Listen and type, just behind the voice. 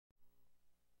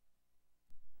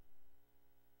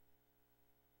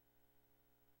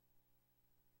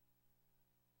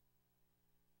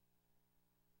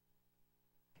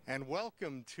And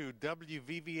welcome to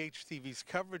WVVH TV's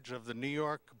coverage of the New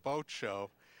York Boat Show.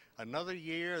 Another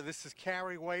year. This is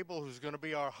Carrie, Waible, who's going to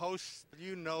be our host.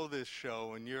 You know this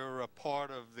show, and you're a part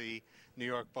of the New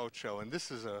York Boat Show, and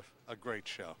this is a great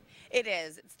show. It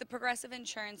is. It's the Progressive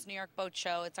Insurance New York Boat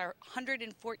Show. It's our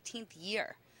 114th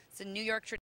year. It's a New York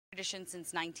tradition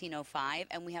since 1905,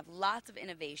 and we have lots of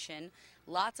innovation,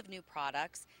 lots of new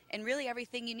products, and really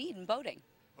everything you need in boating.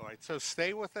 All right, so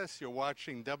stay with us. You're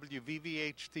watching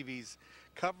WVVH TV's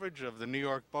coverage of the New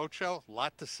York Boat Show. A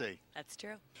lot to see. That's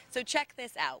true. So check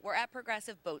this out. We're at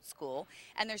Progressive Boat School,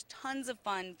 and there's tons of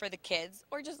fun for the kids,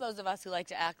 or just those of us who like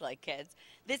to act like kids.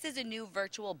 This is a new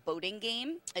virtual boating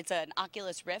game. It's an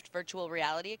Oculus Rift virtual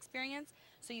reality experience.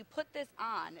 So you put this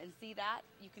on and see that.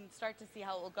 You can start to see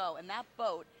how it will go. And that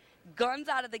boat guns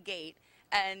out of the gate,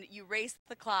 and you race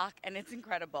the clock, and it's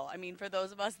incredible. I mean, for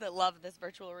those of us that love this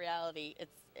virtual reality,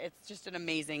 it's just an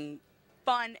amazing,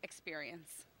 fun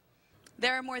experience.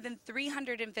 There are more than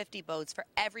 350 boats for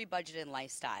every budget and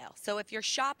lifestyle. So if you're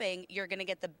shopping, you're going to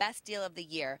get the best deal of the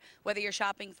year, whether you're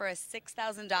shopping for a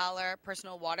 $6,000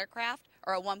 personal watercraft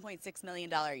or a $1.6 million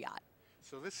yacht.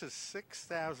 So this is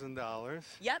 $6,000.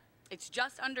 Yep. It's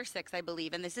just under $6,000, I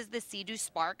believe, and this is the Sea-Doo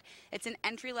Spark. It's an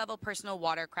entry-level personal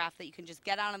watercraft that you can just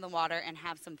get out in the water and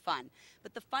have some fun.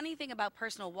 But the funny thing about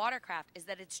personal watercraft is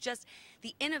that it's just,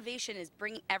 the innovation is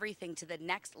bringing everything to the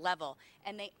next level.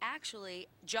 And they actually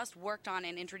just worked on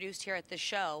and introduced here at the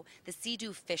show the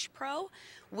Sea-Doo Fish Pro,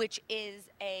 which is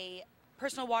a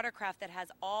personal watercraft that has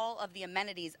all of the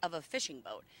amenities of a fishing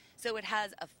boat. So it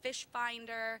has a fish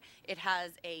finder, it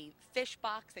has a fish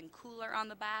box and cooler on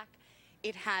the back.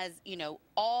 It has, you know,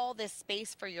 all this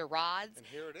space for your rods. And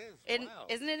here it is. Wow.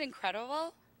 Isn't it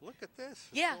incredible? Look at this.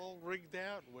 Yeah. It's all rigged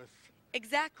out with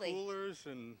exactly coolers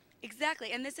and...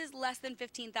 Exactly, and this is less than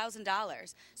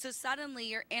 $15,000. So suddenly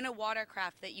you're in a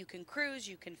watercraft that you can cruise,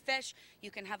 you can fish, you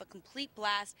can have a complete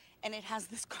blast, and it has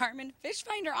this Garmin fish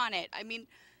finder on it. I mean,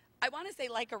 I want to say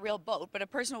like a real boat, but a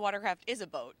personal watercraft is a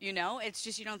boat, you know? It's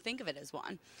just you don't think of it as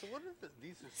one. So what are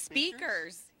these are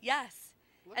speakers? Yes.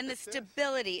 Look and the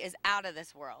stability is out of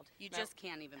this world. You just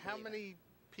can't even believe How many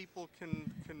people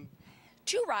can...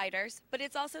 2 riders, but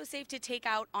it's also safe to take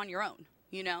out on your own,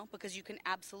 you know, because you can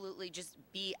absolutely just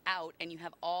be out and you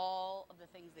have all of the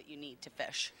things that you need to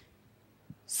fish.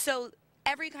 So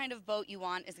every kind of boat you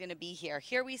want is going to be here.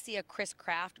 Here we see a Chris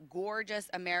Craft, gorgeous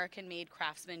American-made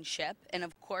craftsmanship, and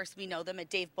of course we know them at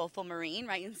Dave Bothell Marine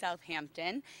right in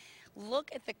Southampton.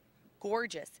 Look at the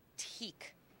gorgeous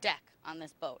teak deck on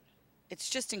this boat. It's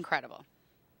just incredible.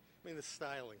 I mean, the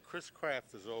styling. Chris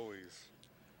Craft has always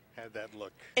had that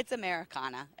look. It's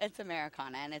Americana. It's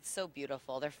Americana, and it's so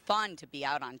beautiful. They're fun to be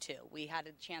out on, too. We had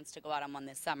a chance to go out on one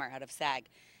this summer out of SAG,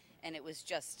 and it was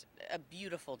just a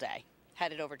beautiful day.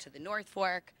 Headed over to the North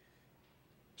Fork,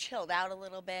 chilled out a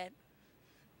little bit.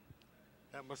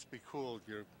 That must be cool.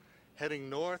 You're heading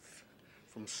north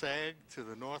from SAG to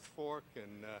the North Fork,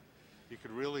 and you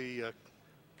could really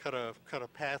cut a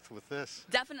path with this.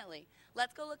 Definitely.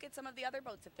 Let's go look at some of the other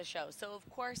boats at the show. So, of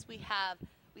course, we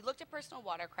looked at personal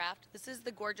watercraft. This is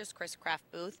the gorgeous Chris Craft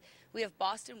booth. We have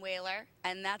Boston Whaler,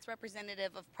 and that's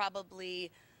representative of probably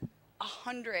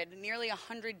nearly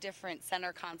 100 different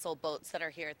center console boats that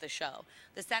are here at the show.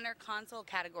 The center console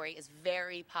category is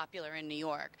very popular in New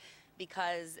York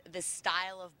because the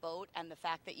style of boat and the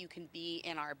fact that you can be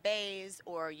in our bays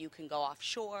or you can go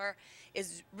offshore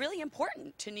is really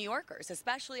important to New Yorkers,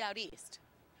 especially out east.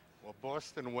 Well,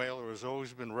 Boston Whaler has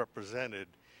always been represented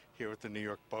here at the New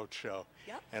York Boat Show.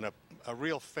 Yep. And a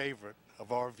real favorite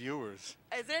of our viewers.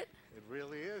 Is it? It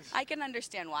really is. I can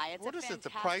understand why. It's what a is it, the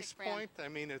fantastic price brand. point? I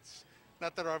mean, it's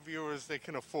not that our viewers, they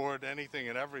can afford anything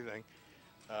and everything,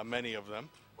 many of them.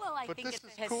 Well, I but think it's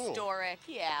cool. historic.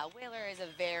 Yeah, Whaler is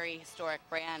a very historic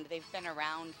brand. They've been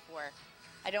around for,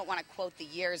 I don't want to quote the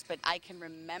years, but I can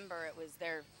remember it was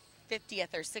their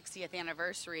 50th or 60th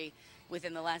anniversary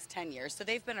within the last 10 years. So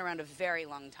they've been around a very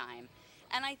long time.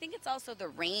 And I think it's also the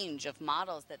range of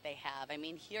models that they have. I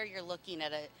mean, here you're looking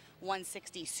at a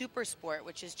 160 Super Sport,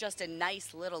 which is just a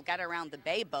nice little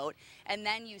get-around-the-bay boat. And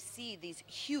then you see these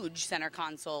huge center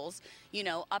consoles. You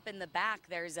know, up in the back,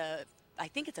 there's I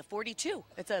think it's a 42.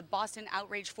 It's a Boston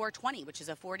Outrage 420, which is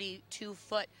a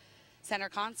 42-foot center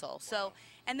console. So,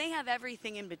 and they have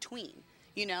everything in between,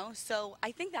 you know. So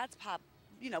I think that's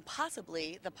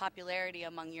possibly the popularity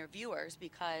among your viewers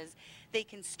because they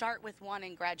can start with one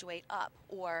and graduate up,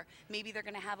 or maybe they're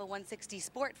going to have a 160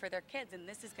 Sport for their kids and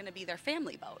this is going to be their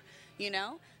family boat, you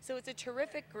know? So it's a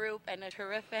terrific group and a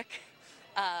terrific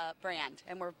brand,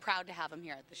 and we're proud to have them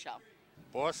here at the show.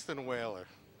 Boston Whaler,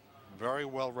 very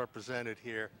well represented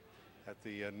here at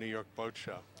the New York Boat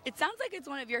Show. It sounds like it's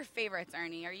one of your favorites,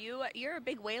 Ernie. You're a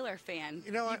big Whaler fan?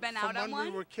 You know, You've been from out on when one?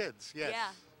 we were kids, yes. Yeah.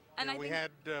 And You know, we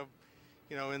had,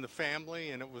 you know, in the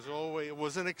family, and it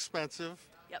wasn't expensive.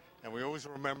 Yep. And we always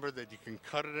remember that you can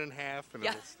cut it in half and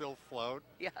Yeah. it'll still float.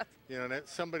 Yeah. You know,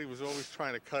 somebody was always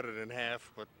trying to cut it in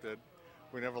half, but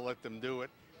we never let them do it.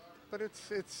 But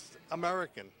it's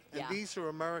American, and Yeah. these are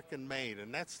American made,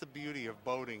 and that's the beauty of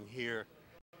boating here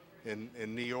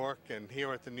in New York and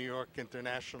here at the New York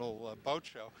International Boat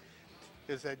Show,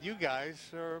 is that you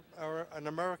guys are an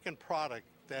American product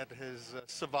that has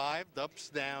survived ups,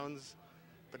 downs,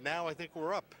 but now I think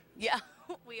we're up. Yeah,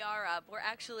 we are up. We're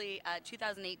actually,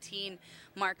 2018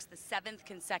 marks the 7th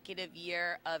consecutive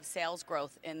year of sales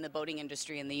growth in the boating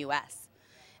industry in the U.S.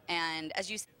 And as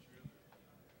you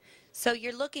so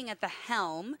you're looking at the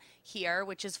helm here,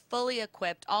 which is fully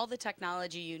equipped, all the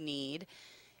technology you need,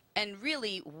 and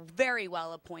really very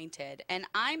well appointed. And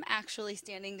I'm actually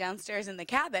standing downstairs in the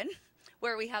cabin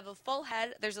where we have a full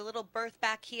head. There's a little berth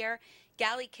back here,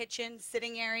 galley kitchen,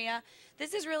 sitting area.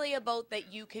 This is really a boat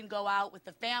that you can go out with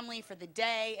the family for the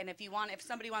day, and if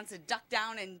somebody wants to duck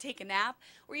down and take a nap,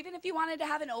 or even if you wanted to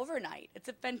have an overnight. It's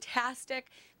a fantastic,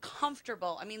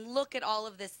 comfortable, I mean, look at all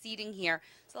of this seating here.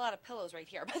 There's a lot of pillows right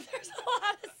here, but there's a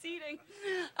lot of seating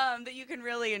that you can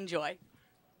really enjoy.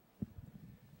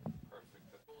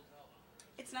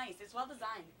 It's nice, it's well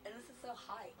designed, and this is so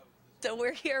high. So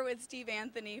we're here with Steve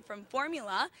Anthony from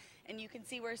Formula, and you can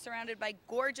see we're surrounded by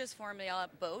gorgeous Formula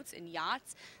boats and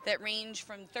yachts that range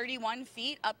from 31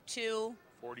 feet up to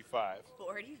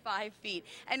 45 feet.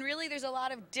 And really there's a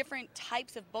lot of different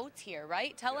types of boats here,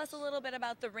 right? Tell us a little bit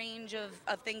about the range of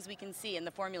things we can see in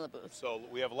the Formula booth. So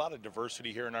we have a lot of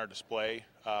diversity here in our display.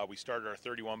 We started our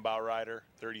 31 bow rider,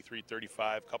 33,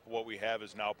 35. A couple of what we have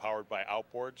is now powered by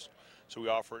outboards. So we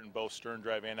offer it in both stern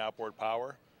drive and outboard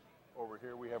power. Over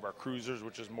here we have our cruisers,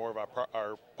 which is more of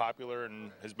our popular and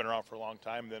has been around for a long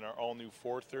time, then our all new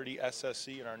 430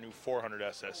 SSC and our new 400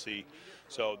 SSC.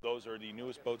 So those are the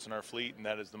newest boats in our fleet, and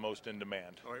that is the most in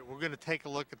demand. All right, we're going to take a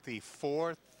look at the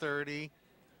 430,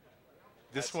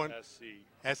 this one,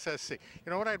 SSC. You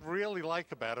know what I'd really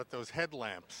like about it, those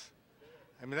headlamps.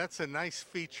 I mean, that's a nice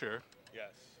feature.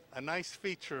 Yes. A nice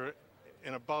feature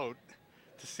in a boat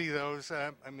to see those.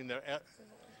 I mean, they're...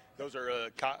 Those are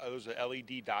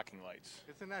LED docking lights.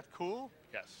 Isn't that cool?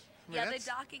 Yes. I mean, Yeah, the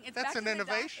docking. It's that's back an to the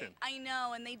innovation. Docking. I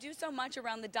know, and they do so much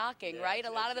around the docking, Yeah, right? A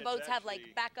lot of the boats have actually,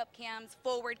 like backup cams,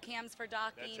 forward cams for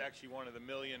docking. That's actually one of the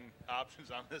million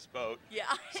options on this boat. Yeah.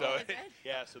 So Is it?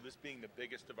 yeah, so this being the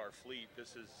biggest of our fleet, this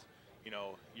is, you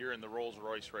know, you're in the Rolls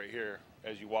Royce right here.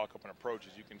 As you walk up and approach,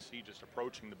 as you can see just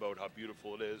approaching the boat, how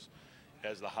beautiful it is. It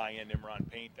has the high-end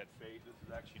Imron paint that fades. This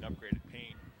is actually an upgraded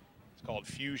paint. It's called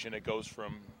Fusion. It goes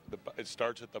from it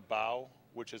starts at the bow,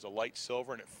 which is a light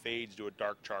silver, and it fades to a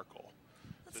dark charcoal.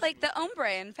 It's like the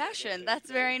ombre in fashion. That's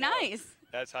very nice.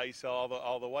 That's how you sell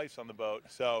all the wipes on the boat.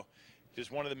 So just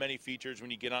one of the many features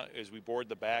when you get on, as we board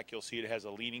the back, you'll see it has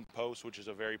a leaning post, which is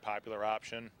a very popular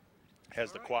option. It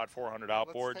has the Quad 400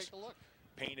 outboards. Let's take a look.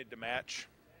 Painted to match.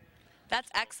 That's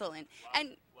excellent. And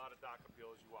A lot of dock appeal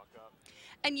as you walk up.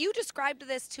 and you described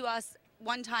this to us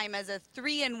one time as a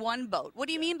 3-in-1 boat. What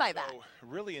do you mean by that? So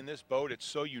really in this boat, it's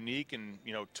so unique, and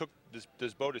you know,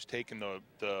 this boat has taken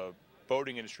the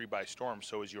boating industry by storm.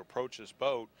 So as you approach this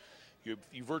boat, you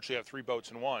virtually have 3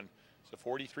 boats in one. It's a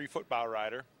 43-foot bow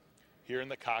rider here in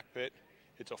the cockpit.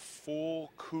 It's a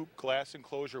full coupe glass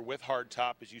enclosure with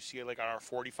hardtop, as you see it like on our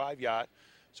 45 yacht.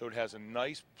 So it has a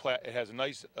nice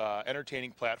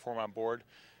entertaining platform on board.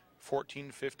 14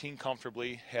 to 15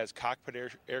 comfortably, has cockpit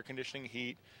air conditioning,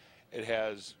 heat. It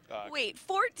has... Wait,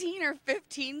 14 or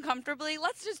 15 comfortably?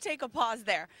 Let's just take a pause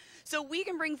there. So we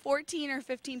can bring 14 or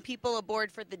 15 people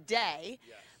aboard for the day,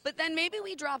 Yes. but then maybe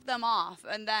we drop them off,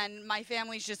 and then my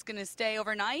family's just going to stay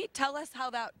overnight? Tell us how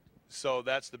that... So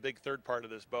that's the big third part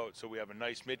of this boat. So we have a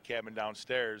nice mid-cabin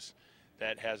downstairs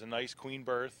that has a nice queen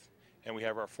berth, and we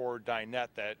have our forward dinette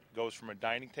that goes from a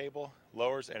dining table,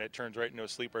 lowers, and it turns right into a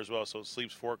sleeper as well, so it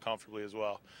sleeps forward comfortably as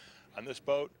well. On this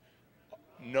boat,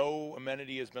 no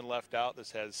amenity has been left out.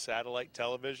 This has satellite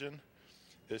television.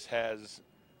 This has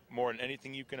more than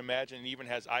anything you can imagine, and even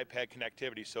has iPad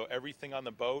connectivity. So everything on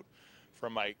the boat,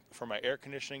 from my air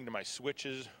conditioning to my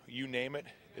switches, you name it,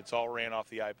 it's all ran off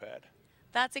the iPad.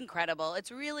 That's incredible.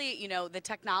 It's really, you know, the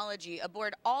technology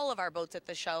aboard all of our boats at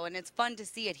the show, and it's fun to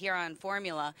see it here on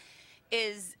Formula,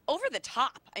 is over the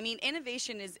top. I mean,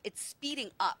 innovation it's speeding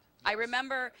up. I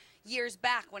remember years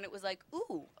back when it was like,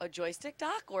 ooh, a joystick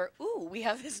dock, or ooh, we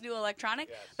have this new electronic.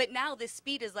 Yes. But now this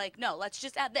speed is like, no, let's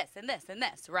just add this and this and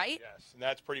this, right? Yes, and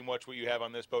that's pretty much what you have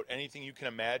on this boat. Anything you can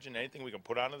imagine, anything we can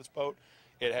put onto this boat,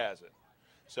 It has it.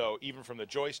 So even from the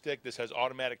joystick, this has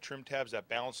automatic trim tabs that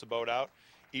balance the boat out.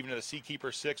 Even to the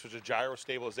Seakeeper 6, which is a gyro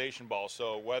stabilization ball.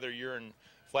 So whether you're in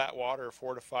flat water or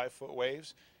 4 to 5 foot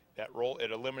waves, that roll,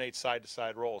 it eliminates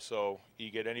side-to-side roll. So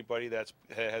you get anybody that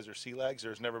has their sea legs or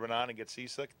has never been on and gets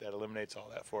seasick, that eliminates all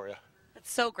that for you. That's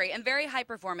so great and very high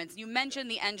performance. You mentioned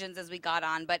the engines as we got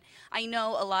on, but I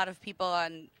know a lot of people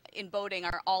in boating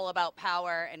are all about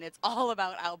power and it's all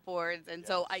about outboards, and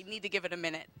so I need to give it a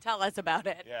minute. Tell us about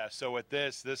it. Yeah, so with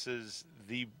this is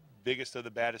the biggest of the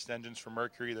baddest engines for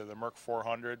Mercury. They're the Merc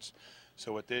 400s.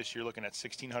 So with this, you're looking at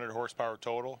 1,600 horsepower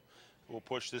total. We'll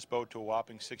push this boat to a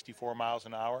whopping 64 miles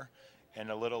an hour.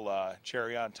 And a little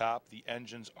cherry on top, the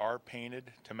engines are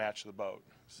painted to match the boat.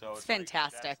 So it's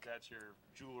fantastic. Like, that's your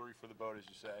jewelry for the boat, as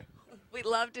you say. We'd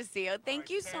love to see it. Thank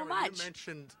you so Carrie, much. You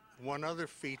mentioned one other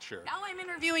feature. Now I'm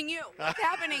interviewing you. What's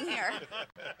happening here?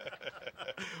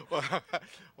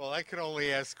 Well, I can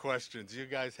only ask questions. You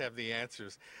guys have the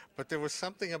answers. But there was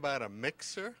something about a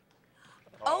mixer.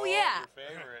 Oh, yeah. Your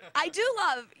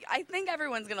favorite. I think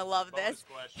everyone's going to love this.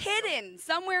 Hidden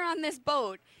somewhere on this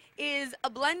boat is a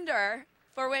blender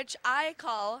for which I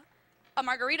call a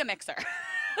margarita mixer.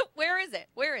 Where is it?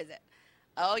 Where is it?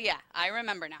 Oh, yeah. I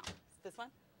remember now. This one?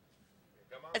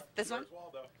 Come on. It's this one?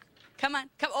 Waldo. Come on.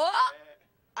 Come. Oh!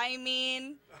 I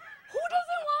mean, who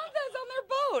doesn't want this on their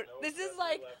boat? No This is pressure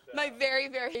like left my out. very,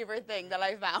 very favorite thing that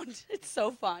I found. It's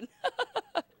so fun.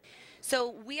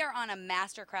 So we are on a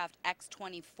Mastercraft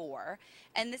X24,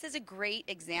 and this is a great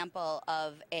example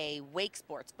of a wake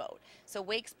sports boat. So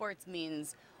wake sports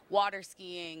means water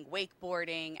skiing,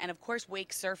 wakeboarding, and of course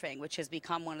wake surfing, which has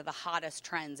become one of the hottest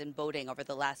trends in boating over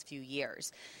the last few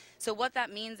years. So what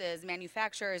that means is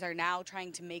manufacturers are now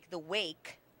trying to make the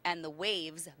wake and the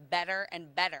waves better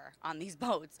and better on these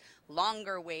boats.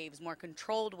 Longer waves, more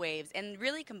controlled waves, and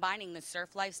really combining the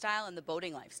surf lifestyle and the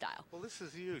boating lifestyle. Well, this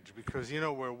is huge because you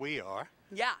know where we are.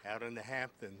 Yeah. Out in the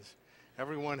Hamptons.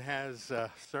 Everyone has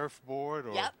a surfboard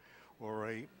or, Yep. or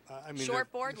a,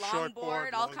 Shortboard,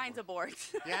 longboard, all kinds of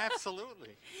boards. Yeah,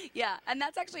 absolutely. Yeah, and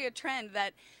that's actually a trend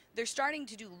that they're starting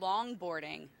to do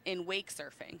longboarding in wake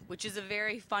surfing, which is a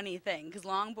very funny thing because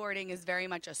longboarding is very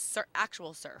much a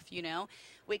actual surf, you know?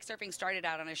 Wake surfing started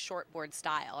out on a shortboard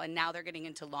style, and now they're getting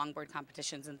into longboard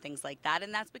competitions and things like that,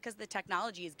 and that's because the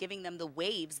technology is giving them the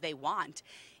waves they want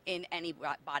in any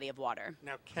body of water.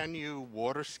 Now, can you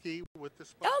water ski with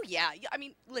this boat? Oh, yeah. I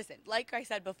mean, listen, like I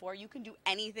said before, you can do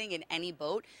anything in any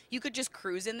boat. You could just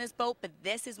cruise in this boat, but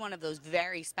this is one of those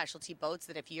very specialty boats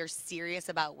that if you're serious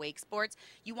about wake sports,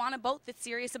 you want a boat that's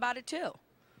serious about it too.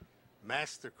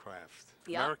 Mastercraft,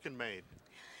 Yep. American made.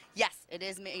 Yes, it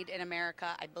is made in America,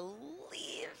 I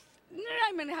believe.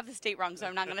 I'm going to have the state wrong, so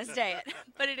I'm not going to say it.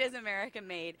 But it is American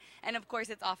made. And, of course,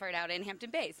 it's offered out in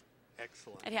Hampton Bays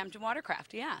Excellent. at Hampton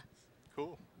Watercraft. Yeah.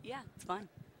 Cool. Yeah, it's fun.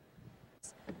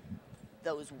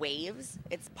 Those waves,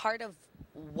 it's part of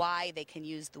why they can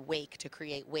use the wake to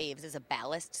create waves as a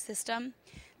ballast system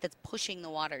that's pushing the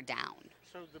water down.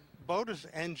 So the boat is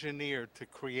engineered to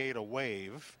create a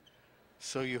wave,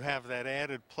 so you have that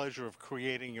added pleasure of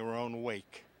creating your own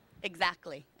wake.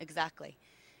 Exactly, exactly.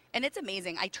 And it's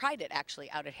amazing. I tried it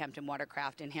actually out at Hampton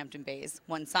Watercraft in Hampton Bays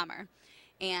one summer,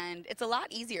 and it's a lot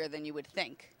easier than you would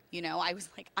think. You know, I was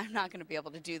like, I'm not going to be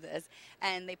able to do this.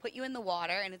 And they put you in the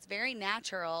water, and it's very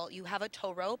natural. You have a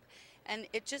tow rope, and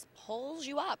it just pulls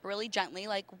you up really gently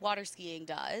like water skiing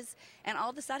does. And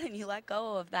all of a sudden, you let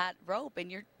go of that rope,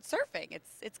 and you're surfing.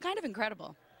 It's kind of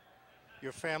incredible.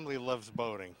 Your family loves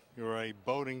boating. You're a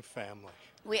boating family.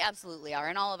 We absolutely are,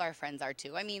 and all of our friends are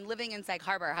too. I mean, living in Sag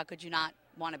Harbor, how could you not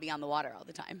want to be on the water all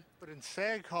the time? But in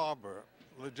Sag Harbor,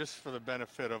 just for the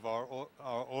benefit of our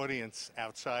audience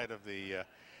outside of the,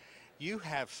 you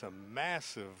have some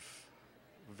massive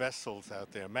vessels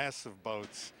out there, massive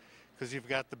boats, because you've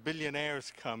got the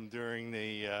billionaires come during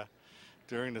the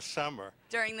summer.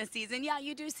 During the season, yeah,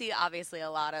 you do see obviously a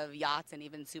lot of yachts and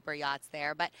even super yachts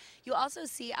there, but you also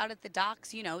see out at the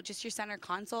docks, you know, just your center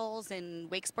consoles and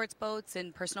wake sports boats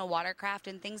and personal watercraft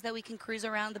and things that we can cruise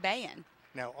around the bay in.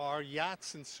 Now, are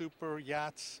yachts and super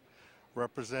yachts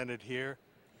represented here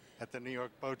at the New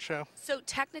York Boat Show? So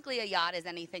technically a yacht is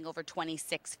anything over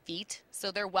 26 feet, so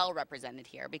they're well represented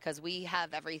here because we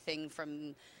have everything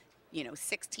from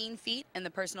 16 feet in the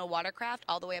personal watercraft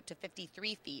all the way up to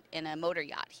 53 feet in a motor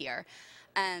yacht here.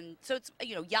 And so it's,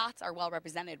 yachts are well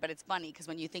represented, but it's funny because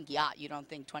when you think yacht, you don't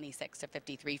think 26 to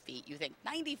 53 feet. You think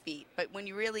 90 feet. But when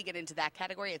you really get into that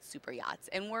category, it's super yachts.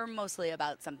 And we're mostly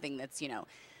about something that's,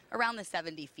 around the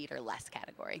 70 feet or less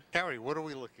category. Carrie, what are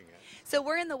we looking at? So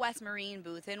we're in the West Marine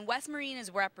booth, and West Marine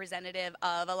is representative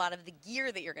of a lot of the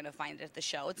gear that you're going to find at the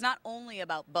show. It's not only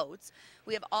about boats.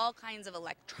 We have all kinds of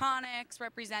electronics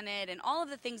represented and all of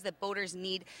the things that boaters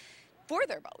need for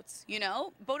their boats. You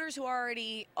know, boaters who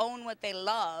already own what they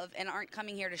love and aren't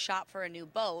coming here to shop for a new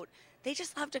boat, they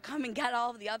just love to come and get all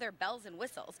of the other bells and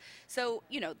whistles. So,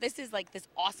 you know, this is like this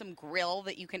awesome grill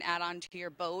that you can add on to your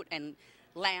boat, and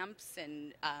lamps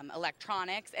and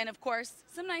electronics, and of course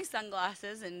some nice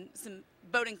sunglasses and some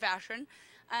boating fashion.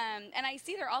 And I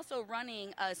see they're also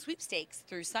running sweepstakes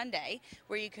through Sunday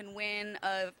where you can win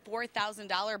a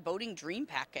 $4,000 boating dream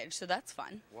package, so that's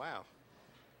fun. Wow.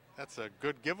 That's a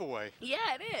good giveaway. Yeah,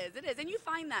 it is. And you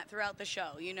find that throughout the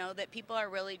show, you know, that people are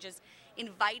really just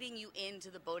inviting you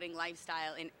into the boating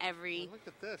lifestyle in every... Well, look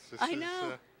at this. I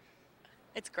know.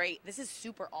 It's great. This is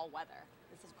super all-weather.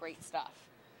 This is great stuff.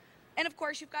 And, of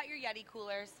course, you've got your Yeti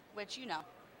coolers, which, you know,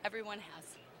 everyone has.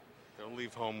 Don't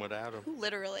leave home without them.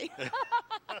 Literally.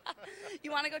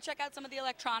 You want to go check out some of the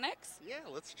electronics? Yeah,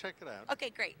 let's check it out. Okay,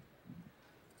 great.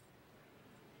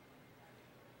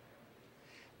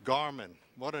 Garmin,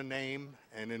 what a name,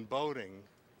 and in boating,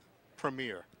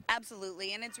 premier.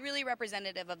 Absolutely, and it's really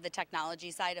representative of the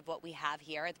technology side of what we have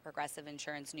here at the Progressive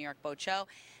Insurance New York Boat Show.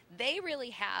 They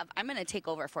really have, I'm going to take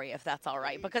over for you if that's all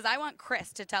right, because I want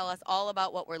Chris to tell us all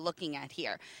about what we're looking at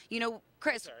here. You know,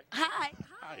 Chris, hi.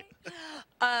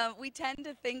 We tend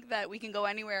to think that we can go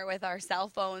anywhere with our cell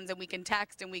phones and we can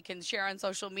text and we can share on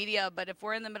social media, but if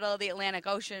we're in the middle of the Atlantic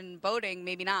Ocean boating,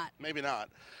 maybe not. Maybe not,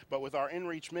 but with our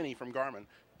InReach Mini from Garmin,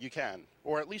 you can,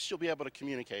 or at least you'll be able to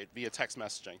communicate via text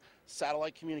messaging.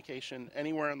 Satellite communication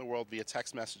anywhere in the world via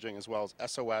text messaging, as well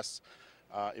as SOS,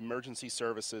 emergency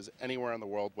services anywhere in the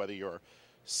world, whether you're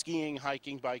skiing,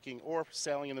 hiking, biking, or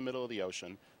sailing in the middle of the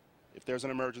ocean. If there's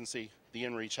an emergency, the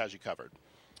InReach has you covered.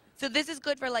 So this is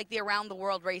good for like the around the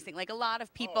world racing. Like a lot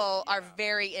of people are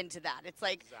very into that. It's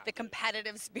like the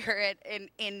competitive spirit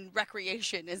in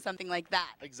recreation is something like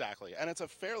that. Exactly. And it's a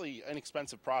fairly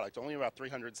inexpensive product, only about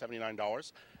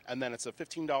 $379. And then it's a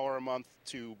 $15 a month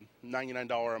to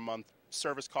 $99 a month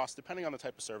service cost, depending on the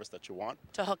type of service that you want.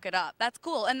 To hook it up. That's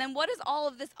cool. And then what is all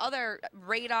of this other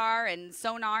radar and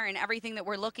sonar and everything that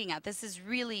we're looking at? This is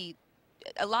really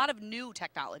a lot of new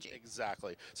technology.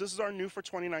 Exactly. So this is our new for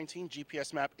 2019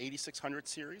 GPS Map 8600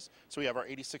 series. So we have our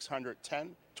 8600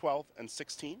 10, 12, and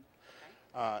 16,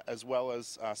 as well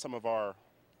as some of our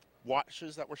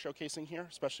watches that we're showcasing here,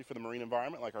 especially for the marine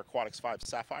environment, like our Aquatics 5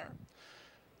 Sapphire.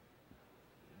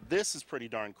 This is pretty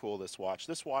darn cool, this watch.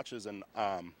 This watch is an,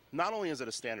 not only is it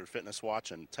a standard fitness watch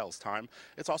and tells time,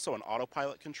 it's also an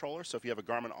autopilot controller. So if you have a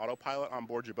Garmin autopilot on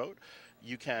board your boat,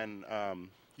 you can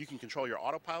control your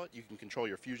autopilot, you can control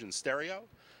your Fusion stereo,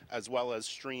 as well as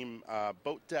stream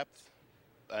boat depth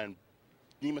and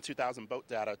NEMA 2000 boat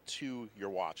data to your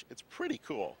watch. It's pretty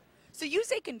cool. So you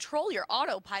say control your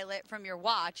autopilot from your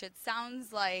watch. It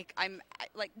sounds like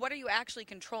what are you actually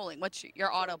controlling? What's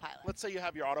your autopilot? Let's say you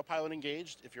have your autopilot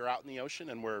engaged. If you're out in the ocean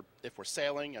and if we're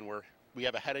sailing and we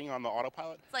have a heading on the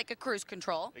autopilot. It's like a cruise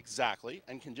control. Exactly.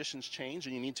 And conditions change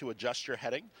and you need to adjust your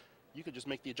heading. You could just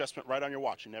make the adjustment right on your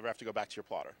watch. You never have to go back to your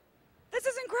plotter. This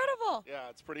is incredible. Yeah,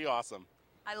 it's pretty awesome.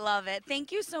 I love it.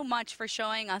 Thank you so much for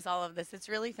showing us all of this. It's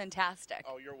really fantastic.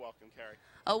 Oh, you're welcome, Carrie.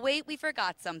 Oh, wait, we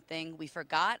forgot something. We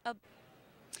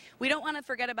don't want to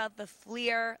forget about the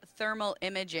FLIR thermal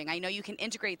imaging. I know you can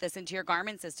integrate this into your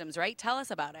Garmin systems, right? Tell us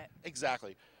about it.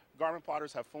 Exactly. Garmin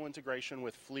plotters have full integration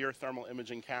with FLIR thermal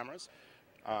imaging cameras.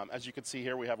 As you can see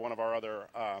here, we have one of our other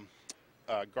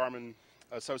Garmin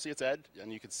associates, Ed,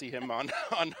 and you can see him on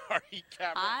our heat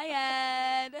camera.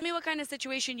 Hi, Ed. Tell me what kind of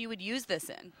situation you would use this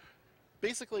in.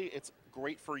 Basically, it's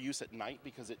great for use at night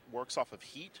because it works off of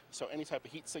heat. So any type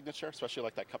of heat signature, especially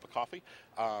like that cup of coffee.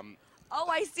 Oh,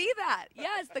 I see that.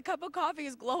 Yes, the cup of coffee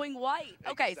is glowing white.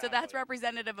 Okay, so that's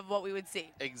representative of what we would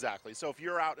see. Exactly. So if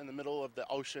you're out in the middle of the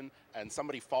ocean and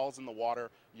somebody falls in the water,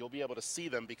 you'll be able to see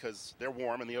them because they're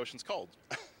warm and the ocean's cold.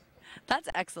 That's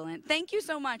excellent. Thank you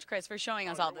so much, Chris, for showing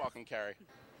us all this. You're welcome, Carrie.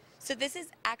 So this is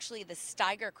actually the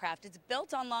Steiger craft. It's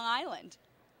built on Long Island.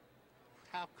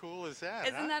 How cool is that?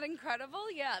 Isn't that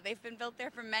incredible? Yeah, they've been built there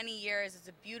for many years. It's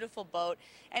a beautiful boat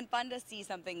and fun to see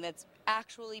something that's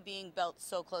actually being built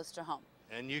so close to home.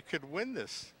 And you could win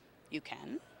this. You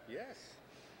can? Yes.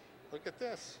 Look at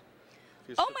this.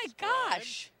 Oh my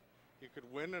gosh. You could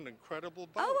win an incredible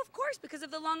boat. Oh, of course, because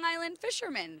of the Long Island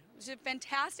Fisherman. It's a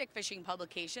fantastic fishing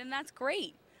publication. That's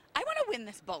great. I want to win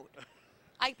this boat.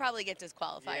 I probably get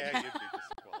disqualified. Yeah, you'd be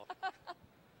disqualified.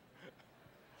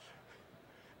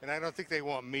 And I don't think they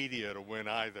want media to win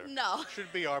either. No. It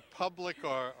should be our public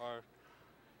or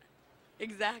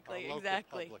Exactly, local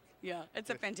exactly. public. Yeah, it's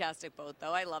a fantastic boat,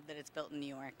 though. I love that it's built in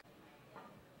New York.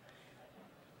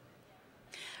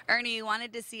 Ernie, you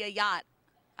wanted to see a yacht.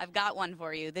 I've got one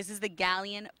for you. This is the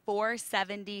Galleon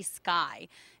 470 Sky.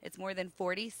 It's more than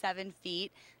 47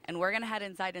 feet, and we're going to head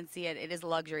inside and see it. It is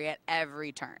luxury at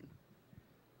every turn.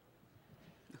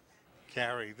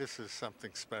 Carrie, this is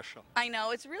something special. I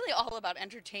know. It's really all about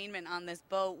entertainment on this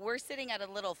boat. We're sitting at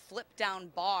a little flip-down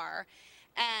bar,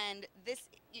 and this,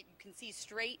 you can see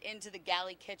straight into the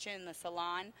galley kitchen, the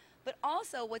salon. But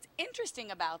also, what's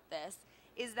interesting about this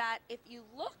is that if you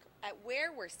look at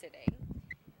where we're sitting,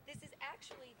 this is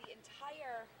actually the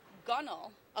entire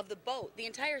gunnel of the boat. The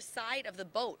entire side of the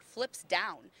boat flips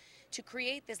down to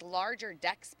create this larger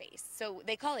deck space. So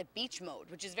they call it beach mode,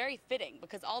 which is very fitting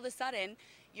because all of a sudden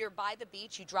you're by the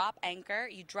beach, you drop anchor,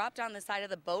 you drop down the side of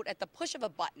the boat at the push of a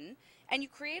button, and you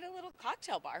create a little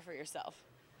cocktail bar for yourself.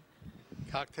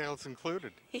 Cocktails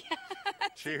included. Yeah,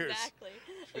 Cheers. exactly.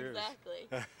 Cheers.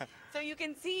 Exactly. So you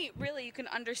can see, really, you can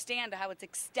understand how it's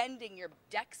extending your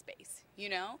deck space, you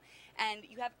know? And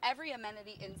you have every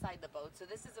amenity inside the boat. So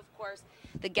this is, of course,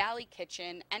 the galley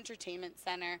kitchen, entertainment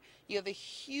center. You have a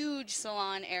huge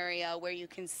salon area where you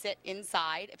can sit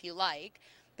inside if you like.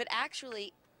 But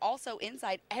actually, also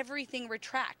inside, everything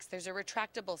retracts. There's a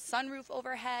retractable sunroof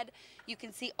overhead. You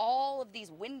can see all of these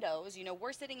windows. You know,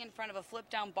 we're sitting in front of a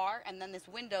flip-down bar, and then this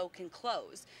window can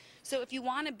close. So if you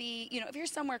want to be, you know, if you're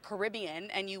somewhere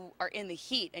Caribbean and you are in the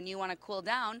heat and you want to cool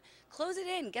down, close it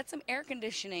in, get some air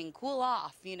conditioning, cool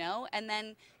off, you know, and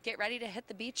then get ready to hit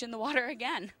the beach in the water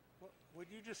again. What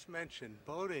you just mentioned,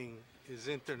 boating is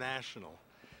international.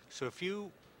 So if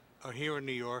you are here in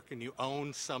New York and you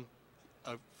own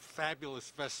a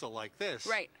fabulous vessel like this,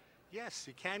 Right. yes,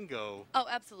 you can go. Oh,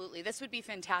 absolutely. This would be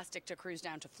fantastic to cruise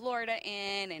down to Florida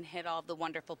in and hit all of the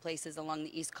wonderful places along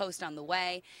the East Coast on the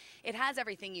way. It has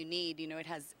everything you need. You know, it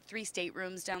has 3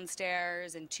 staterooms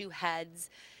downstairs and 2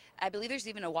 heads. I believe there's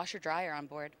even a washer dryer on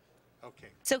board. Okay.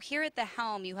 So here at the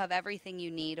helm, you have everything you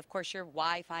need. Of course, you're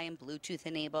Wi-Fi and Bluetooth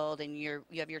enabled, and you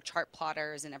have your chart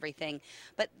plotters and everything.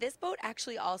 But this boat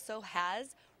actually also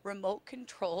has remote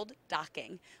controlled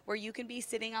docking, where you can be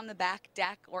sitting on the back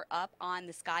deck or up on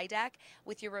the sky deck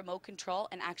with your remote control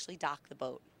and actually dock the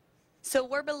boat. So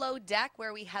we're below deck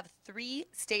where we have 3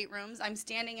 staterooms. I'm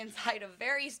standing inside a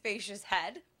very spacious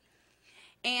head.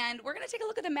 And we're going to take a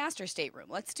look at the master stateroom.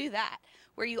 Let's do that,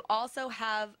 where you also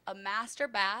have a master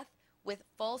bath with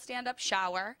full stand-up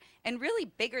shower and really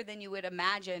bigger than you would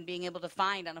imagine being able to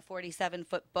find on a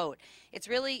 47-foot boat. It's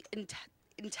really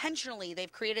intentionally,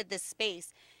 they've created this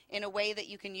space in a way that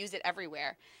you can use it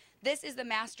everywhere. This is the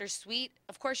master suite.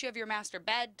 Of course, you have your master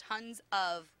bed, tons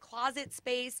of closet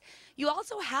space. You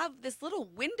also have this little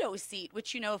window seat,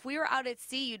 which, you know, if we were out at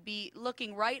sea, you'd be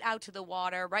looking right out to the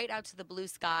water, right out to the blue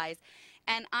skies.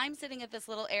 And I'm sitting at this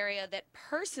little area that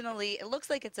personally, it looks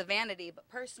like it's a vanity, but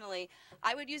personally,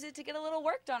 I would use it to get a little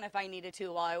work done if I needed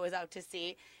to while I was out to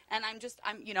sea. And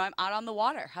I'm out on the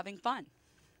water having fun.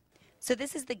 So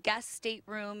this is the guest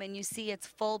stateroom, and you see it's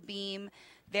full beam,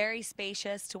 very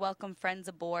spacious to welcome friends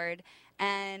aboard.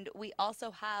 And we also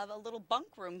have a little bunk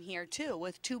room here too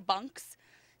with 2 bunks.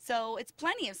 So it's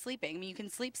plenty of sleeping. I mean, you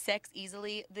can sleep 6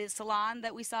 easily. The salon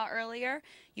that we saw earlier,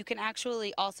 you can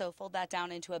actually also fold that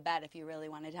down into a bed if you really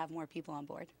wanted to have more people on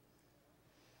board.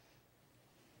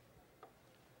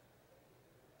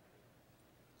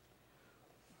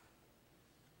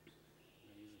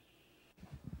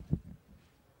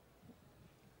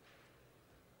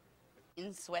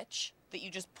 Switch that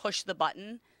you just push the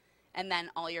button and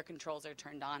then all your controls are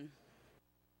turned on.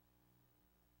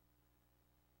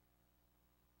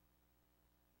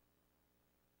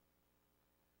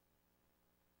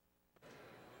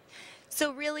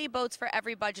 So really, boats for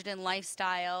every budget and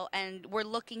lifestyle, and we're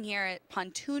looking here at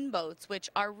pontoon boats, which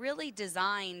are really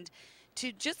designed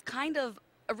to just kind of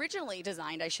originally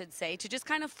designed, I should say, to just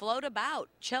kind of float about,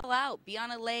 chill out, be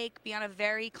on a lake, be on a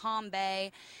very calm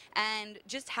bay, and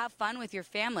just have fun with your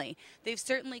family. They've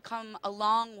certainly come a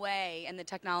long way in the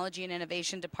technology and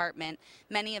innovation department.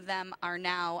 Many of them are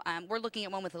now, we're looking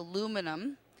at one with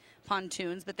aluminum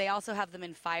pontoons, but they also have them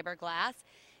in fiberglass.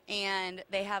 And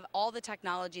they have all the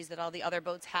technologies that all the other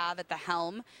boats have at the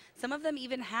helm. Some of them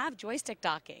even have joystick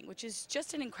docking, which is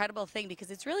just an incredible thing because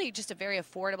it's really just a very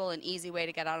affordable and easy way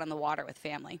to get out on the water with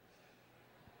family.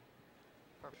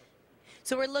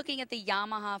 So we're looking at the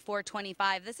Yamaha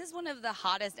 425. This is one of the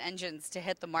hottest engines to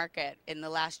hit the market in the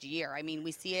last year. I mean,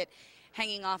 we see it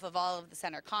hanging off of all of the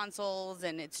center consoles,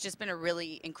 and it's just been a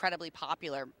really incredibly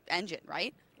popular engine,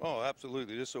 right? Oh,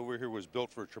 absolutely. This over here was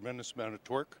built for a tremendous amount of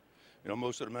torque. You know,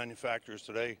 most of the manufacturers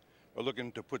today are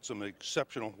looking to put some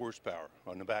exceptional horsepower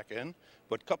on the back end,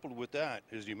 but coupled with that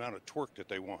is the amount of torque that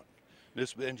they want.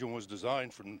 This engine was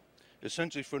designed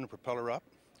essentially from the propeller up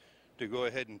to go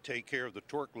ahead and take care of the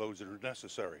torque loads that are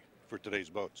necessary for today's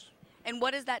boats. And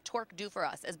what does that torque do for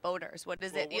us as boaters? What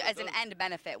does it as an end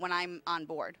benefit when I'm on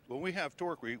board? When we have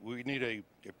torque, we need a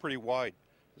pretty wide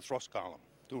thrust column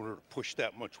in order to push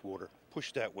that much water,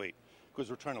 push that weight, because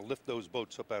we're trying to lift those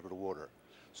boats up out of the water.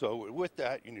 So with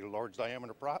that, you need a large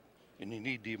diameter prop, and you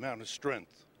need the amount of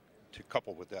strength to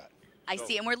couple with that. I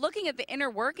see, and we're looking at the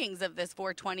inner workings of this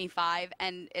 425,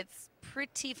 and it's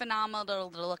pretty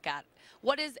phenomenal to look at.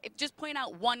 Just point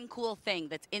out one cool thing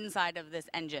that's inside of this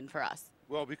engine for us.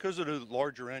 Well, because of the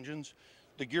larger engines,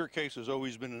 the gear case has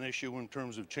always been an issue in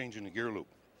terms of changing the gear loop.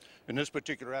 In this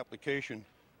particular application,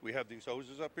 we have these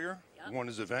hoses up here. Yep. One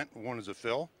is a vent, one is a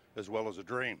fill, as well as a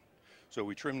drain. So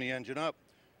we trim the engine up,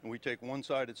 and we take one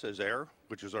side that says air,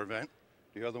 which is our vent.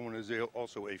 The other one is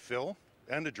also a fill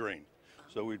and a drain.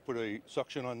 So we'd put a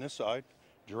suction on this side,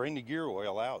 drain the gear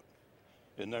oil out,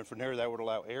 and then from there that would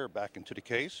allow air back into the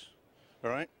case, all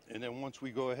right? And then once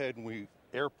we go ahead and we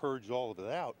air purge all of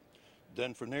it out,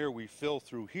 then from there we fill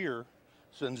through here,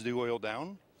 sends the oil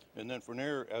down, and then from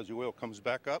there, as the oil comes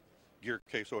back up, gear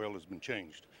case oil has been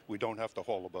changed. We don't have to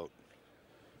haul a boat.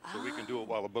 So we can do it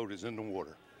while the boat is in the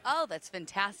water. Oh, that's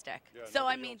fantastic. Yeah, so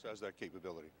I mean, else has that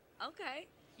capability. Okay.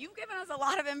 You've given us a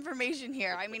lot of information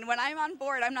here. I mean, when I'm on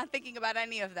board, I'm not thinking about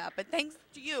any of that. But thanks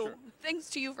to you. Sure. Thanks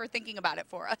to you for thinking about it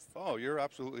for us. Oh, you're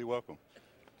absolutely welcome.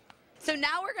 So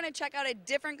now we're going to check out a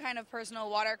different kind of personal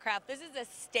watercraft. This is a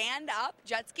stand-up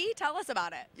jet ski. Tell us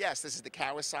about it. Yes, this is the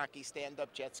Kawasaki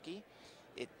stand-up jet ski.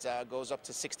 It goes up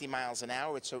to 60 miles an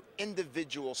hour. It's an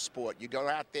individual sport. You go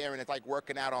out there and it's like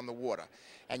working out on the water.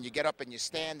 And you get up and you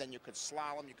stand and you could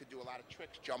slalom. You could do a lot of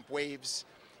tricks, jump waves.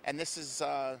 And this is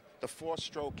the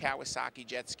 4-stroke Kawasaki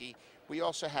jet ski. We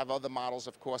also have other models,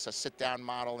 of course, a sit-down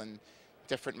model and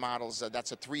different models.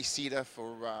 That's a 3-seater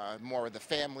for more of the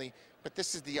family. But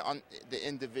this is the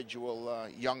individual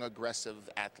young, aggressive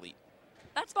athlete.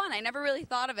 That's fun. I never really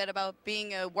thought of it about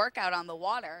being a workout on the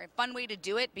water. A fun way to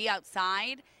do it, be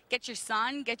outside, get your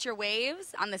sun, get your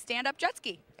waves on the stand-up jet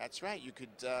ski. That's right. You could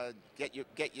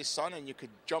get your sun and you could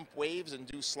jump waves and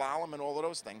do slalom and all of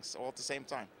those things all at the same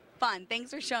time. Fun.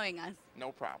 Thanks for showing us.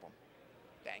 No problem.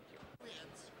 Thank you.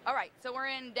 All right, so we're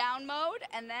in down mode,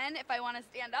 and then if I want to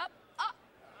stand up,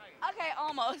 okay,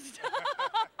 almost.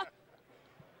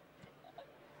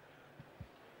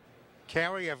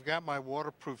 Carrie, I've got my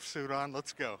waterproof suit on.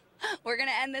 Let's go. We're going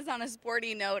to end this on a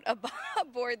sporty note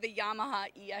aboard the Yamaha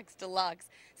EX Deluxe.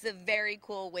 It's a very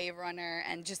cool wave runner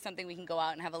and just something we can go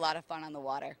out and have a lot of fun on the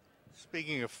water.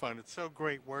 Speaking of fun, it's so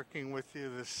great working with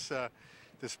you. This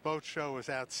boat show is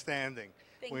outstanding.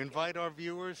 Thank we you. invite our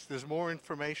viewers. There's more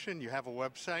information. You have a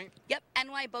website? Yep,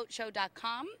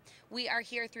 nyboatshow.com. We are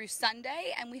here through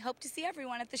Sunday, and we hope to see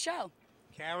everyone at the show.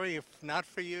 Carrie, if not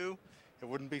for you, it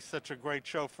wouldn't be such a great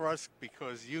show for us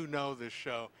because you know this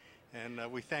show, and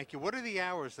we thank you. What are the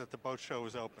hours that the boat show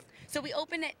is open? So we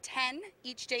open at 10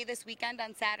 each day this weekend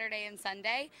on Saturday and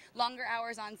Sunday. Longer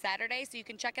hours on Saturday, so you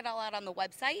can check it all out on the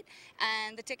website.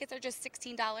 And the tickets are just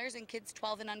 $16, and kids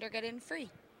 12 and under get in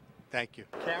free. Thank you.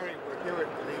 Carrie, we're here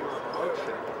at the New York Boat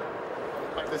Show.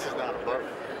 This is not a boat.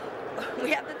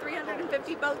 We have the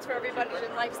 350 boats for every budget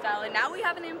and lifestyle, and now we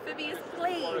have an amphibious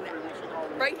plane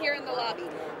right here in the lobby.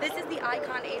 This is the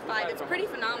Icon A5. It's pretty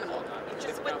phenomenal.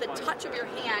 Just with the touch of your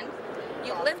hand,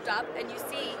 you lift up and you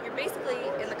see you're basically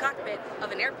in the cockpit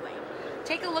of an airplane.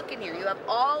 Take a look in here. You have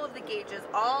all of the gauges,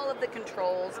 all of the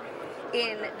controls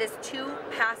in this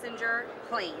 2-passenger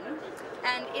plane,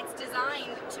 and it's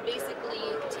designed to basically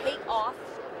take off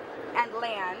and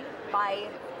land by,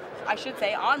 I should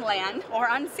say, on land or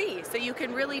on sea, so you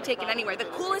can really take it anywhere. The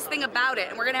coolest thing about it,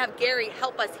 and we're going to have Gary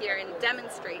help us here and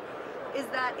demonstrate, is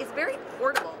that it's very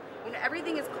portable. You know,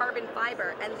 everything is carbon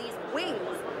fiber, and these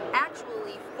wings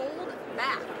actually fold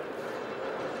back.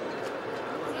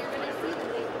 So you're going to see that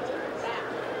they fold back.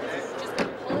 This is just going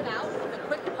to pull it out with a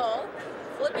quick pull,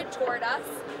 flip it toward us,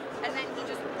 and then he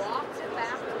just walks it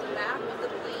back to the back of the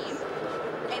plane,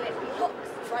 and it hooks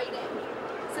right in.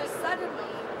 So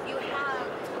suddenly, you have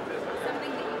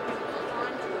something that you can hook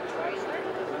onto a trailer.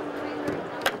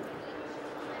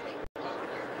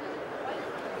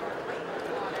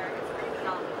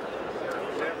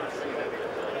 Never seen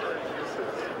anything like this. This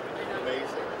is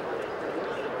amazing.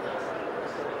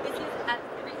 This is at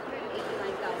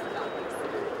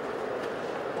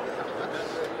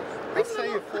 $389,000. I'll say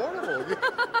affordable.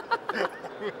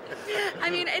 I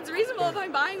mean, it's reasonable if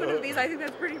I'm buying one of these. I think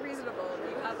that's pretty reasonable.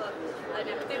 You have have an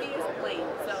amphibious plane.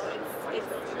 So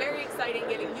it's very exciting,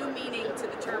 getting new meaning to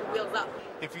the term Wheels Up.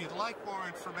 If you'd like more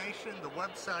information, the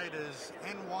website is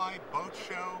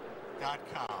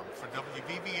nyboatshow.com. For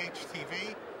WVVH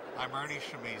TV, I'm Ernie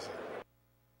Schimizzi.